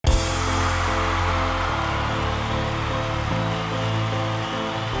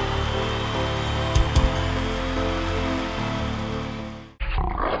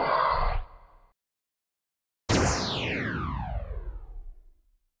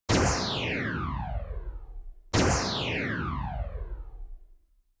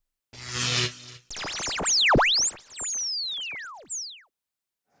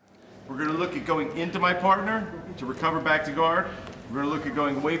going into my partner to recover back to guard. We're gonna look at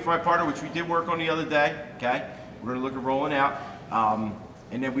going away from my partner, which we did work on the other day, okay? We're gonna look at rolling out.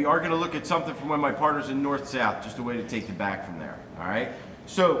 And then we are gonna look at something from when my partner's in north-south, just a way to take the back from there, all right?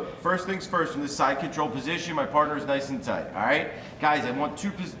 So, first things first, from this side control position, my partner is nice and tight, all right? Guys, I want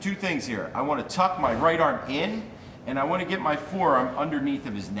two things here. I wanna tuck my right arm in, and I wanna get my forearm underneath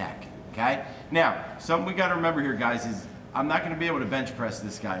of his neck, okay? Now, something we gotta remember here, guys, is I'm not gonna be able to bench press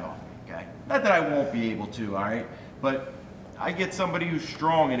this guy off me, okay? Not that I won't be able to, all right? But I get somebody who's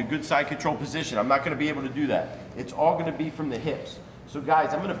strong in a good side control position. I'm not gonna be able to do that. It's all gonna be from the hips. So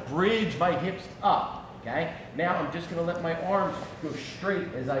guys, I'm gonna bridge my hips up, okay? Now I'm just gonna let my arms go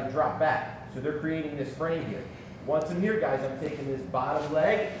straight as I drop back. So they're creating this frame here. Once I'm here, guys, I'm taking this bottom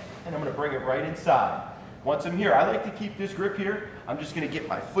leg and I'm gonna bring it right inside. Once I'm here, I like to keep this grip here. I'm just gonna get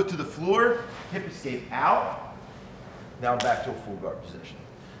my foot to the floor, hip escape out. Now I'm back to a full guard position.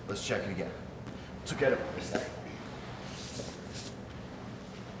 Let's check it again. So get it for a second.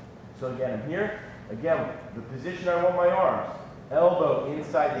 So again, I'm here. Again, the position I want my arms. Elbow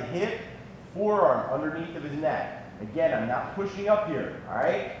inside the hip, forearm underneath of his neck. Again, I'm not pushing up here, all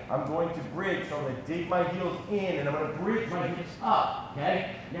right? I'm going to bridge, so I'm gonna dig my heels in and I'm gonna bridge my hips up,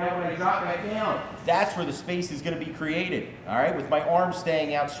 okay? Now when I drop back down, that's where the space is gonna be created, all right? With my arms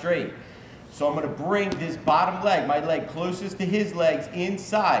staying out straight. So I'm gonna bring this bottom leg, my leg closest to his legs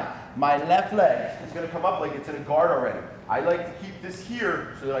inside. My left leg is gonna come up like it's in a guard already. I like to keep this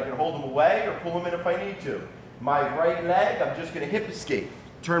here so that I can hold him away or pull him in if I need to. My right leg, I'm just gonna hip escape.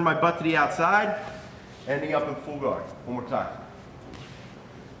 Turn my butt to the outside, ending up in full guard. One more time.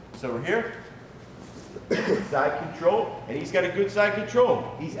 So we're here, side control, and he's got a good side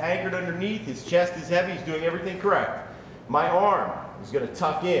control. He's anchored underneath, his chest is heavy, he's doing everything correct. My arm is gonna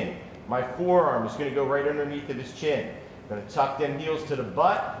tuck in. My forearm is gonna go right underneath of his chin. I'm gonna tuck them heels to the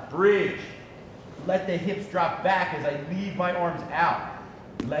butt, bridge. Let the hips drop back as I leave my arms out.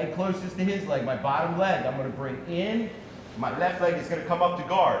 Leg closest to his leg, my bottom leg, I'm gonna bring in. My left leg is gonna come up to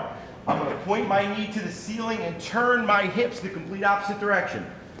guard. I'm gonna point my knee to the ceiling and turn my hips the complete opposite direction.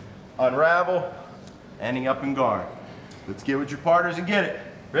 Unravel, ending up in guard. Let's get with your partners and get it.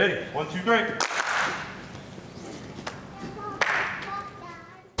 Ready? 1, 2, 3.